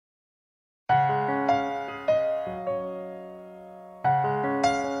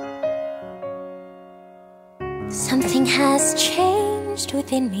Something has changed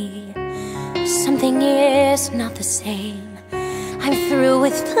within me. Something is not the same. I'm through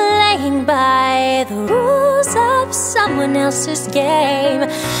with playing by the rules of someone else's game.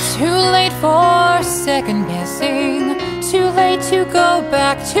 Too late for second guessing. Too late to go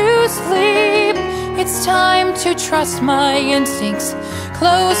back to sleep. It's time to trust my instincts.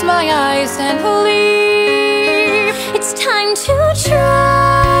 Close my eyes and believe. It's time to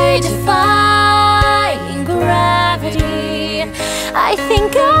try defying gravity. I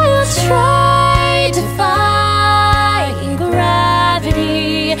think I'll try defying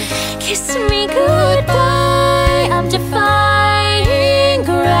gravity. Kiss me goodbye, I'm defying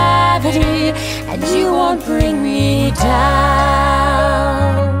gravity, and you won't bring me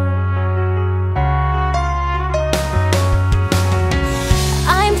down.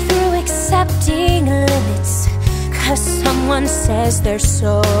 I'm through accepting limits, 'cause someone says they're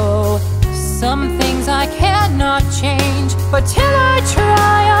so. Some things I cannot change, but till I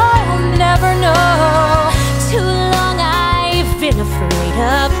try, I'll never know. Too long I've been afraid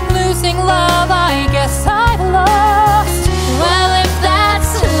of